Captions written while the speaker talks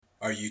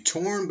Are you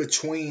torn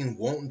between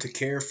wanting to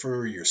care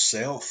for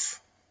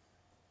yourself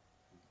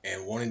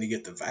and wanting to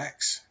get the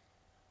vax?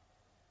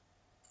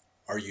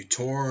 Are you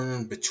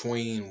torn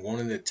between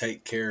wanting to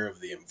take care of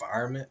the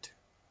environment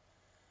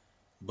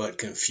but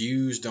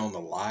confused on the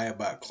lie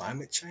about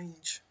climate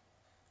change?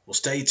 Well,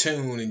 stay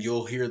tuned and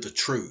you'll hear the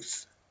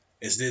truth,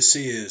 as this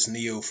is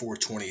Neo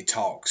 420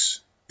 Talks,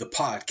 the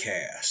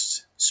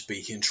podcast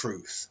speaking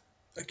truth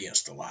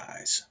against the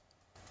lies.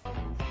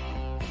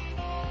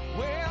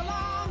 Well,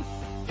 I'm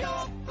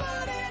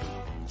pure-blooded,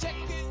 check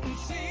it and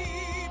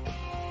see.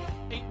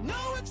 Ain't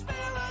no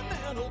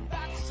experimental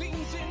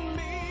vaccines in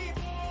me.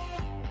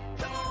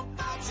 Come on,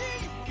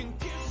 Fauci, you can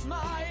kiss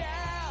my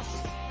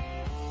ass.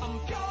 I'm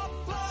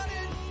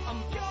pure-blooded.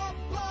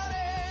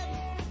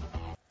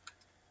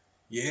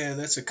 Yeah,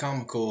 that's a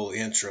comical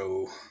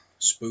intro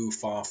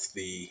spoof off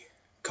the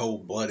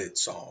Cold-Blooded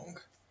song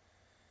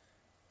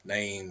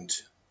named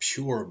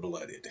Pure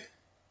Blooded.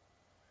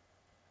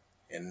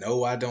 And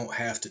no, I don't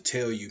have to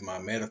tell you my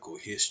medical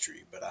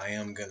history, but I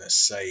am going to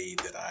say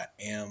that I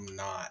am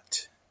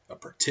not a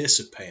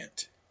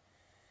participant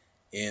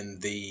in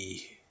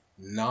the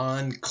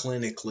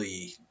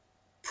non-clinically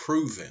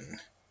proven,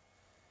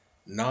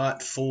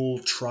 not full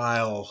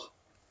trial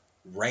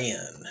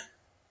ran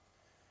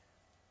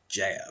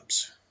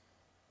jabs.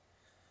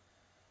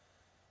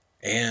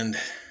 And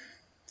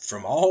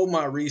from all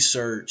my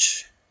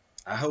research,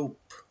 I hope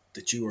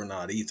that you are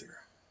not either.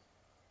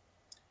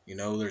 You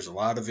know, there's a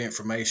lot of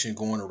information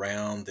going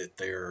around that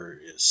there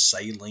is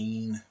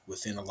saline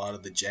within a lot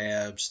of the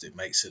jabs that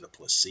makes it a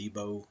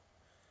placebo.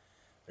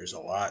 There's a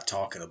lot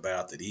talking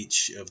about that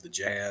each of the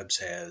jabs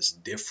has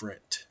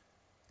different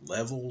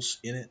levels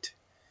in it.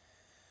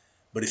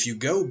 But if you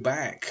go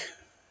back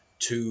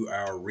to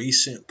our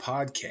recent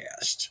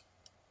podcast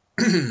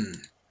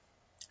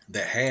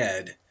that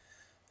had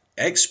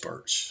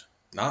experts,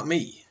 not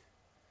me,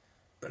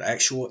 but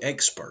actual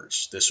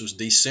experts. This was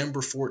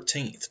December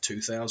 14th,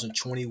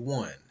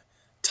 2021,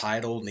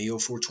 titled Neo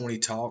 420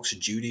 Talks,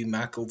 Judy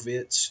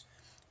Mikovits,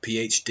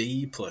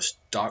 PhD, plus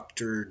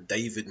Dr.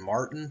 David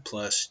Martin,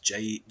 plus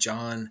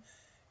John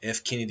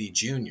F. Kennedy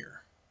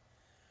Jr.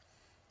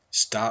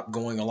 Stop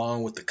going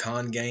along with the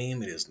con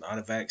game. It is not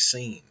a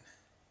vaccine.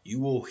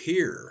 You will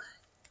hear.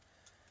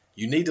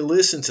 You need to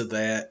listen to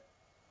that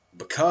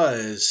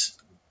because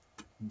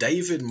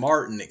David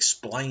Martin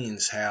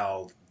explains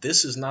how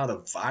this is not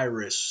a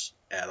virus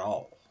at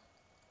all.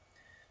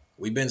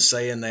 We've been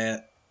saying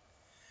that,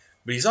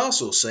 but he's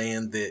also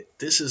saying that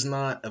this is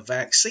not a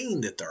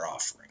vaccine that they're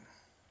offering.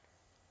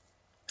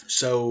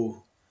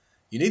 So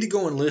you need to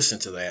go and listen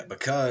to that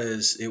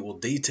because it will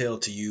detail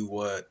to you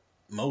what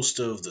most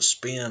of the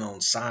spin on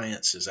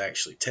science is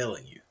actually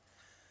telling you.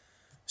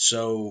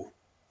 So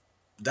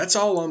that's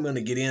all I'm going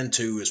to get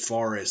into as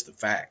far as the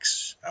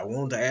facts. I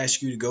wanted to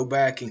ask you to go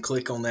back and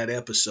click on that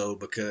episode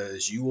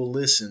because you will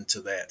listen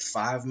to that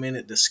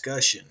 5-minute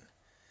discussion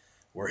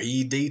where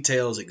he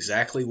details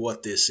exactly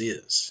what this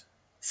is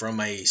from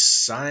a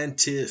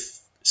scientific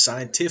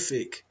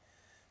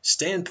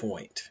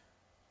standpoint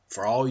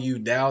for all you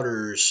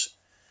doubters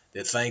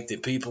that think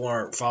that people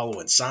aren't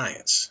following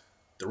science.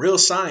 The real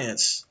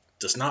science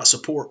does not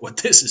support what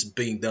this is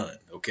being done,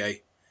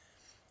 okay?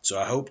 So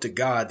I hope to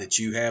God that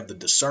you have the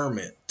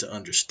discernment to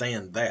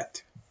understand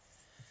that.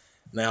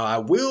 Now, I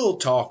will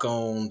talk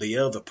on the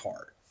other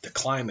part, the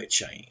climate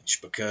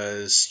change,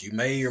 because you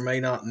may or may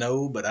not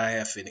know, but I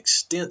have an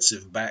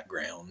extensive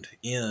background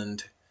in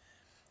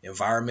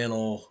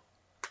environmental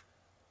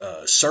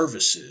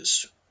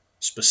services,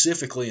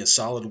 specifically in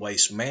solid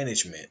waste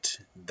management,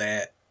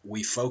 that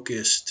we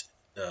focused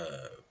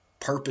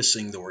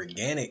purposing the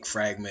organic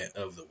fragment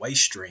of the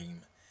waste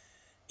stream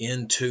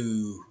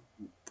into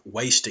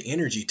waste to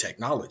energy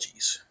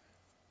technologies.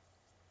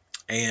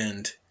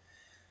 And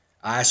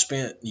I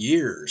spent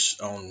years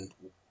on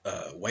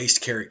waste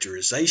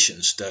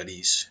characterization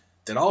studies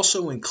that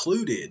also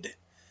included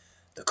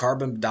the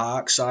carbon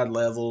dioxide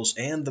levels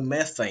and the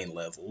methane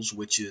levels,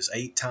 which is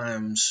 8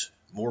 times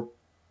more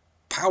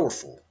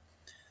powerful,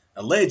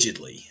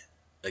 allegedly,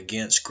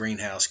 against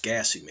greenhouse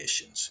gas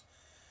emissions.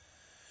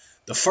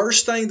 The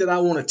first thing that I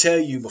want to tell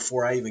you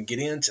before I even get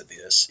into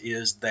this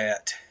is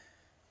that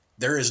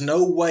there is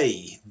no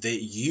way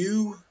that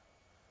you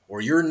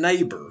or your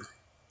neighbor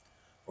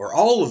or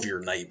all of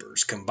your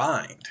neighbors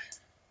combined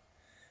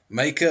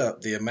make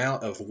up the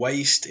amount of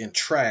waste and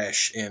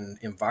trash and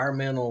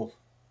environmental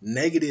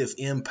negative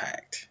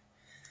impact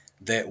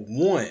that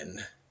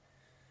one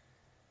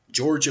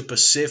Georgia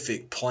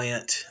Pacific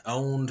plant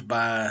owned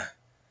by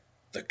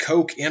the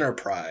Koch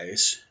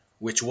enterprise,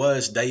 which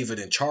was David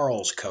and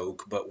Charles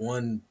Koch, but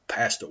one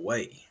passed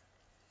away.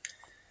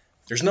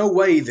 There's no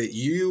way that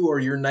you or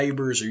your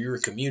neighbors or your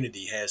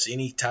community has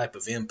any type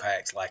of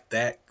impact like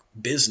that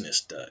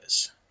business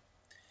does.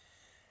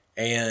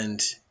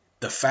 And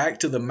the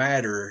fact of the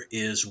matter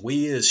is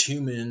we as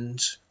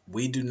humans,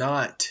 we do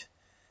not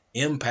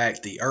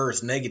impact the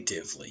earth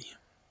negatively.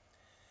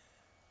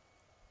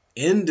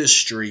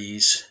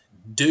 Industries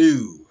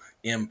do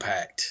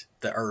impact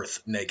the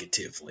earth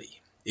negatively.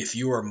 If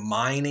you are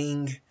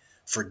mining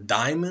for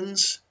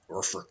diamonds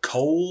or for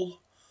coal,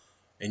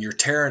 and you're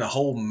tearing a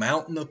whole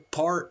mountain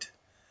apart,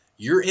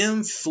 you're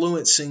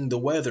influencing the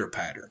weather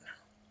pattern.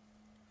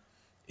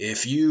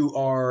 If you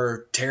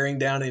are tearing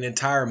down an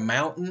entire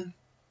mountain,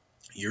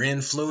 you're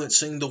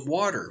influencing the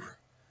water,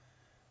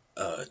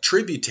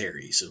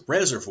 tributaries,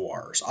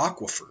 reservoirs,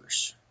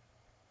 aquifers.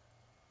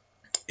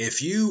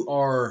 If you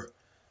are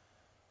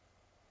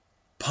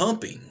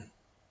pumping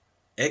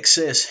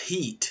excess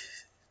heat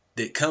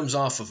that comes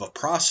off of a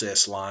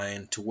process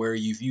line to where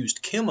you've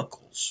used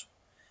chemicals,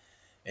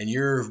 and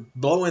you're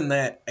blowing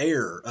that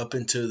air up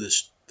into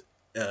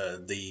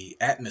the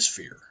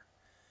atmosphere,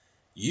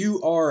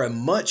 you are a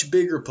much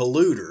bigger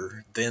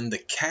polluter than the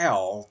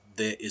cow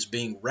that is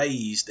being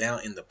raised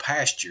out in the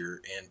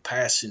pasture and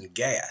passing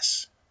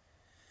gas.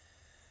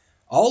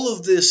 All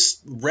of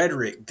this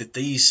rhetoric that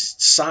these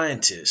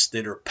scientists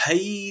that are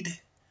paid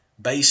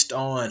based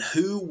on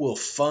who will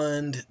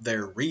fund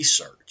their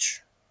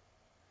research,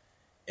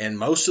 and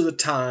most of the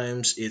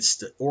times it's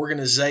the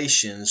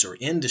organizations or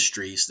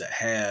industries that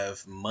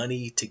have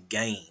money to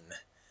gain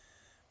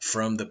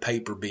from the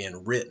paper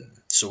being written.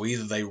 So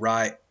either they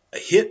write a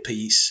hit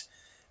piece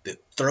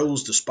that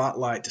throws the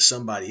spotlight to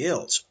somebody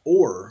else,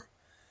 or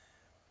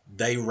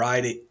they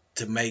write it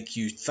to make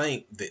you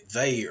think that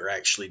they are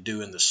actually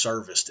doing the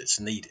service that's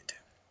needed.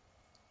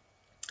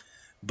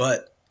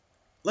 But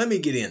let me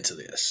get into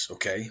this,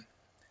 okay?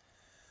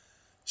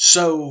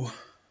 So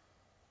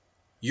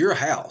your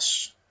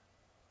house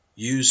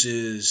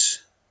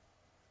uses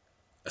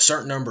a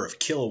certain number of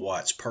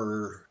kilowatts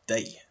per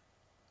day.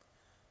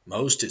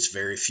 Most, it's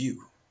very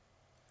few.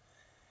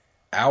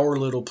 Our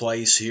little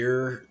place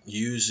here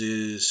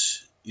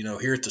uses,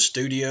 here at the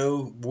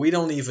studio, we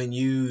don't even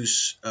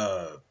use,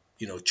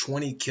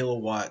 20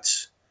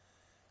 kilowatts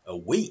a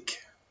week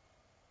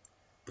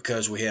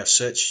because we have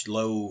such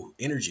low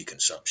energy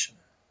consumption.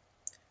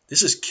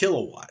 This is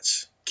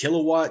kilowatts.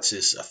 Kilowatts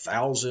is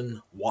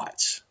 1,000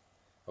 watts.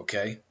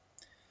 Okay.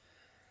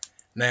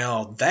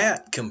 Now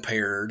that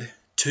compared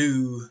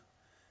to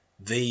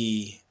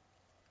the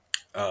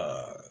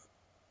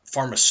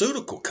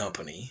pharmaceutical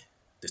company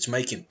that's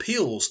making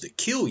pills that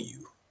kill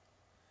you.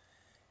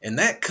 And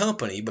that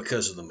company,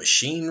 because of the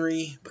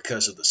machinery,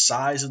 because of the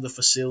size of the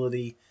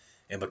facility,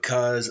 and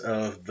because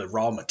of the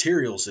raw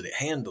materials that it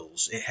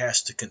handles, it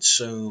has to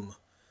consume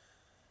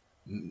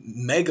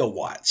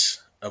megawatts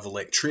of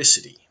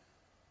electricity.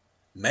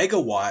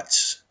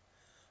 Megawatts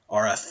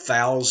are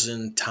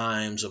 1,000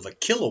 times of a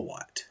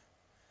kilowatt.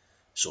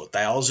 So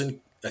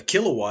a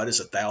kilowatt is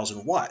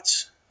 1,000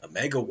 watts. A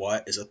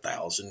megawatt is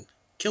 1,000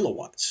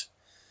 kilowatts.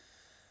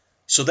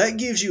 So that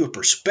gives you a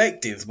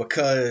perspective,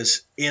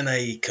 because in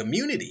a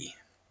community,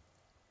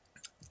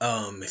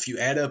 if you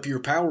add up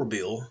your power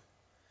bill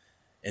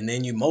and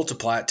then you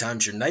multiply it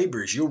times your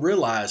neighbors, you'll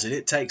realize that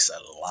it takes a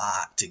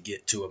lot to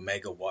get to a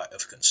megawatt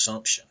of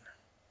consumption.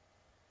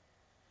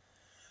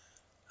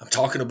 I'm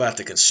talking about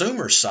the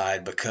consumer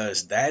side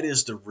because that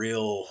is the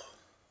real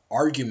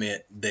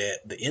argument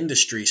that the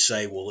industry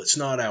say, well, it's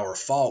not our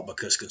fault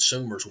because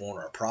consumers want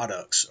our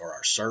products or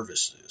our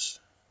services.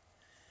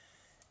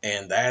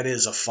 And that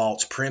is a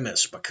false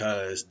premise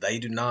because they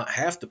do not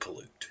have to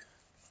pollute.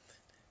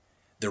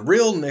 The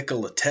real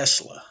Nikola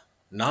Tesla,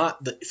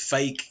 not the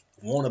fake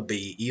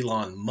wannabe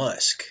Elon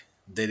Musk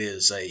that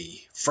is a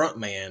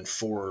frontman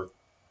for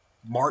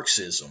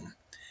Marxism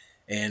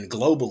and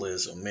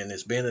globalism and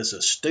has been as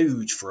a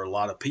stooge for a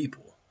lot of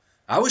people.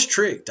 I was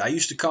tricked. I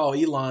used to call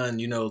Elon,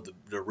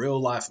 the real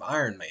life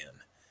Iron Man.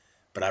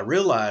 But I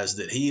realized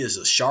that he is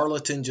a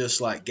charlatan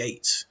just like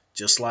Gates,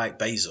 just like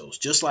Bezos,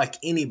 just like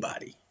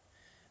anybody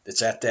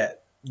that's at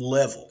that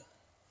level.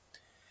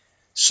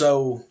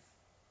 So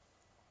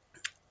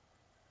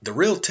the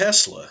real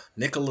Tesla,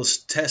 Nikola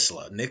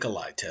Tesla,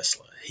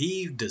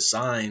 he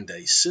designed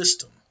a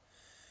system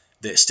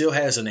that still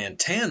has an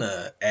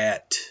antenna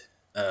at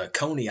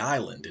Coney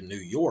Island in New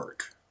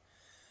York.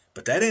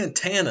 But that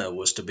antenna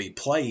was to be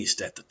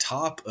placed at the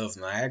top of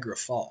Niagara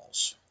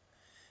Falls.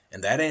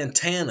 And that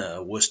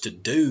antenna was to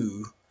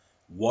do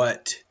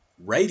what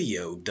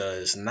radio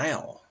does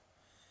now,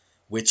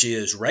 which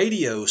is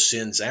radio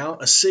sends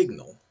out a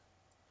signal,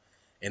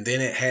 and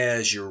then it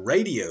has your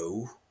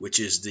radio,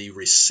 which is the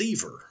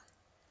receiver.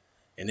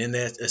 And then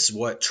that is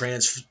what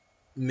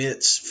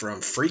transmits from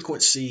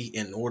frequency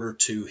in order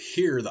to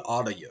hear the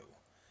audio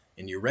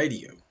in your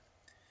radio.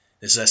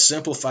 It's a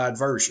simplified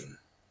version,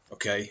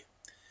 okay?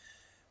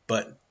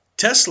 But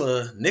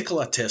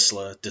Nikola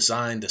Tesla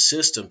designed a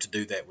system to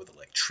do that with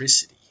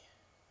electricity,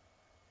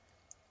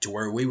 to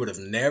where we would have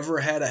never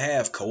had to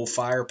have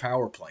coal-fired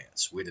power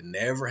plants. We'd have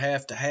never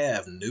have to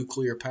have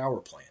nuclear power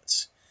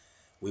plants.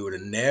 We would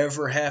have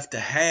never have to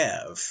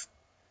have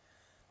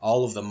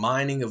all of the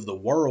mining of the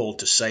world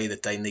to say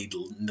that they need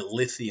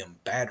lithium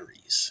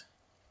batteries.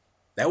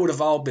 That would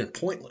have all been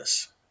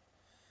pointless.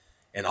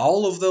 And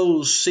all of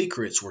those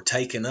secrets were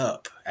taken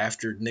up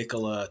after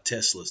Nikola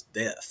Tesla's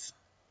death.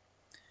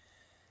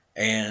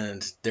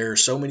 And there are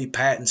so many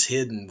patents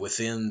hidden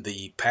within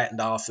the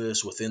patent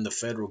office, within the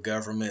federal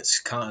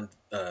government's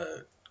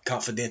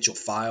confidential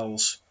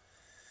files,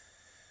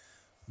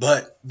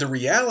 But the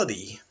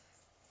reality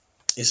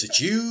is that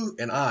you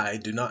and I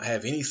do not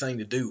have anything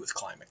to do with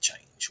climate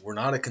change. We're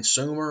not a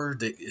consumer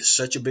that is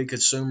such a big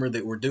consumer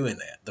that we're doing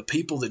that. The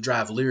people that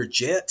drive Lear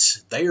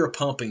jets, they are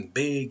pumping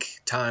big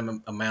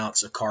time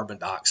amounts of carbon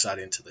dioxide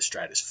into the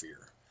stratosphere.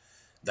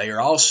 They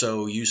are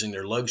also using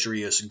their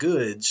luxurious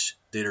goods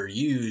that are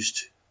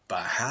used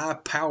by high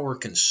power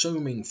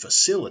consuming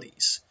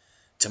facilities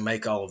to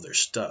make all of their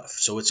stuff.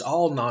 So it's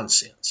all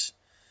nonsense.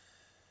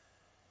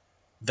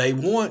 They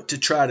want to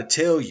try to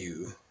tell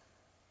you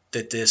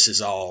that this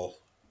is all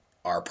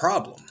our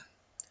problem.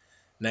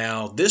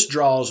 Now, this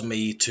draws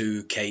me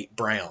to Kate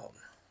Brown,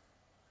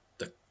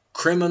 the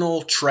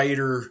criminal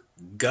traitor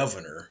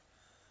governor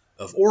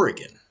of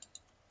Oregon.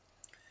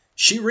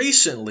 She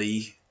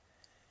recently,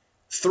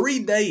 3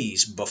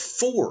 days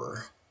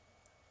before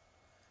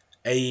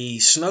a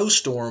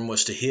snowstorm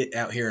was to hit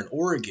out here in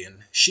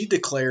Oregon, she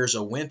declares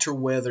a winter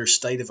weather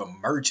state of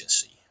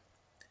emergency.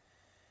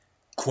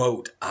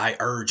 Quote, "I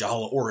urge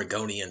all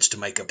Oregonians to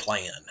make a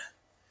plan."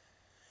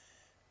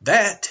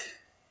 That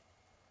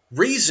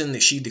reason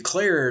that she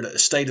declared a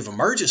state of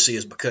emergency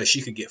is because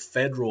she could get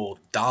federal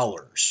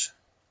dollars.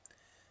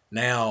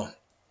 Now,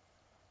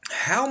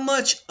 how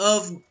much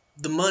of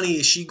the money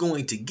is she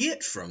going to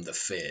get from the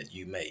Fed,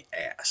 you may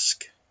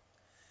ask?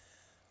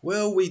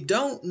 Well, we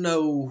don't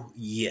know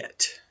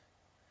yet,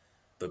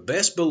 but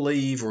best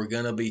believe we're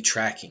going to be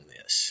tracking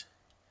this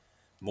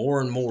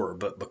more and more.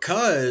 But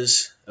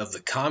because of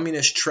the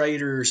communist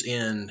traitors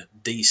in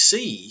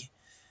D.C.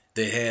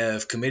 that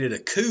have committed a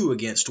coup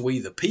against we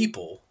the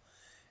people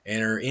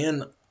and are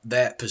in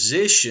that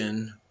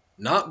position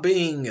not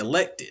being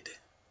elected.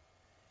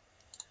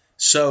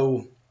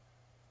 So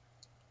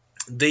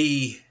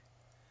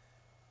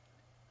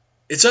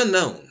it's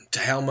unknown to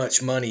how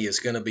much money is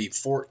going to be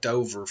forked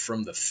over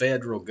from the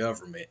federal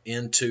government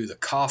into the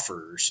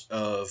coffers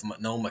of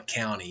Multnomah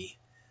County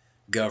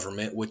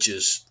government, which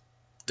is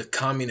the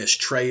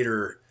communist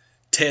traitor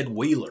Ted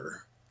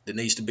Wheeler that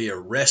needs to be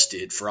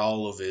arrested for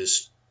all of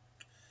his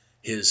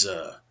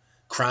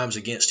crimes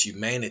against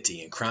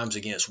humanity and crimes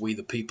against we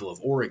the people of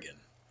Oregon.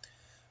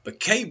 But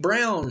Kate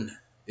Brown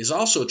is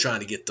also trying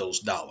to get those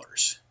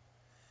dollars.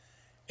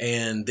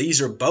 And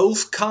these are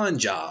both con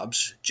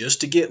jobs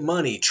just to get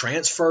money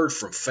transferred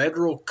from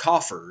federal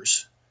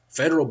coffers,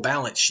 federal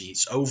balance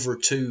sheets, over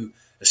to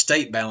a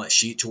state balance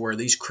sheet to where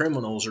these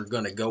criminals are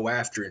going to go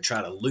after and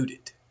try to loot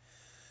it.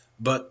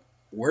 But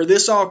where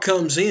this all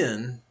comes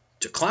in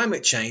to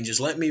climate change is,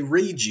 let me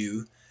read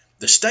you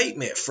the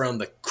statement from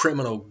the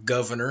criminal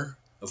governor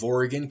of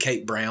Oregon,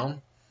 Kate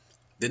Brown,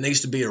 that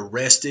needs to be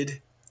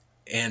arrested.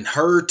 And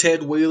her,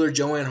 Ted Wheeler,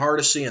 Joanne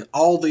Hardesty, and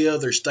all the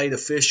other state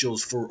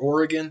officials for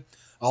Oregon,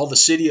 all the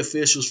city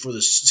officials for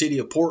the city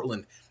of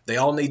Portland, they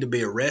all need to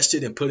be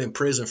arrested and put in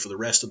prison for the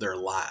rest of their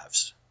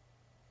lives.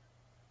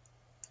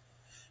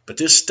 But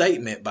this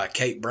statement by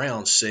Kate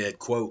Brown said,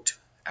 quote,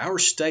 "Our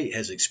state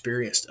has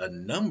experienced a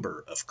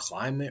number of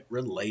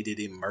climate-related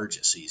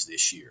emergencies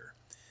this year.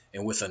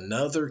 And with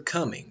another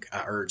coming,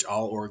 I urge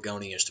all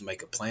Oregonians to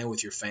make a plan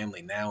with your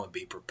family now and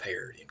be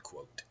prepared," end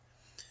quote.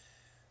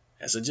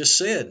 As I just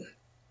said,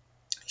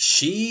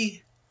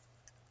 she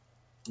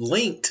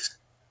linked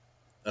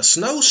a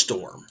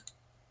snowstorm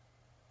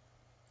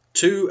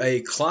to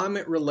a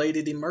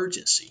climate-related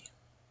emergency.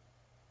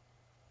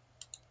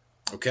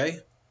 Okay?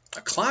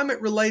 A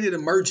climate-related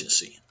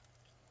emergency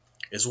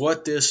is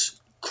what this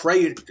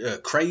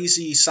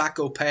crazy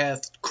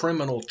psychopath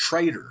criminal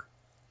traitor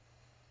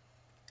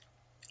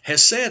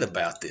has said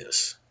about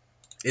this.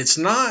 It's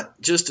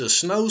not just a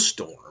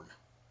snowstorm.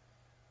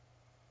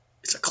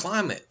 It's a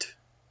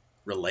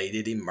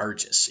climate-related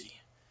emergency.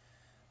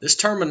 This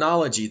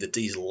terminology that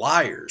these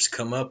liars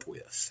come up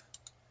with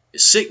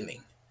is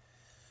sickening.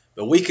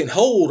 But we can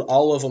hold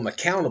all of them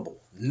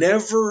accountable.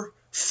 Never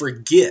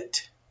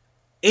forget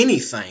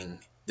anything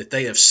that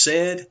they have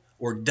said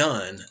or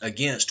done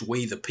against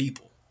we the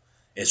people,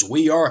 as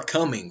we are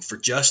coming for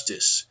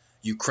justice,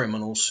 you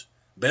criminals.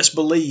 Best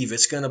believe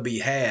it's going to be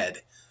had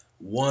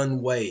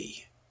one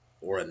way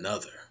or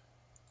another.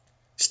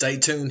 Stay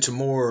tuned to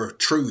more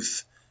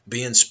truth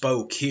being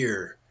spoke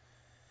here,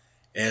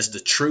 as the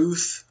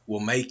truth will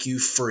make you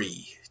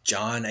free.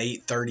 John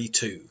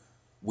 8:32.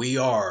 We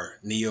are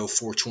Neo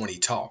 420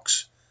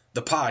 Talks,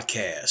 the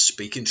podcast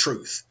speaking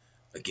truth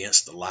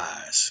against the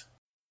lies.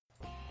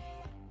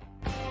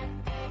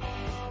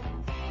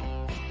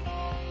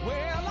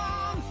 Well,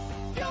 I'm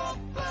your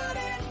buddy.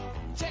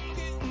 Check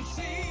it and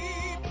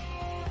see.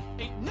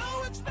 Ain't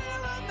no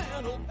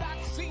experimental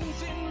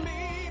vaccines in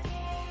me.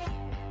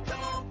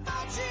 Come on,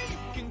 Fauci, you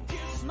can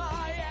kiss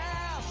my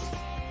ass.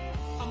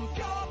 I'm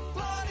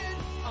pure-blooded.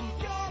 I'm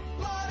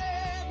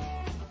pure-blooded.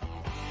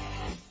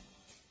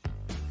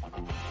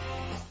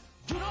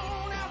 You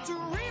don't have to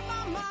read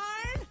my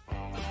mind.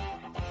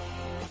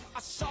 I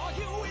saw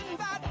you in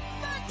that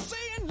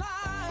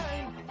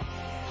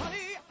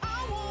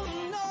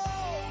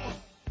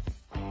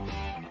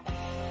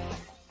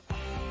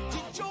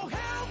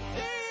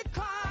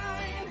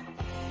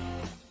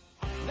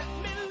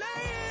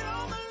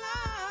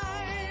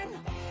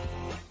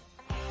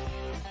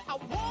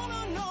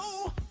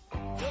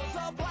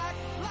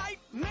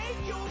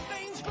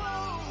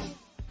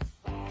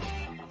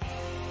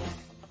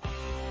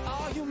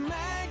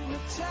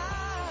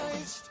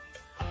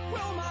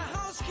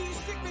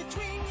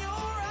between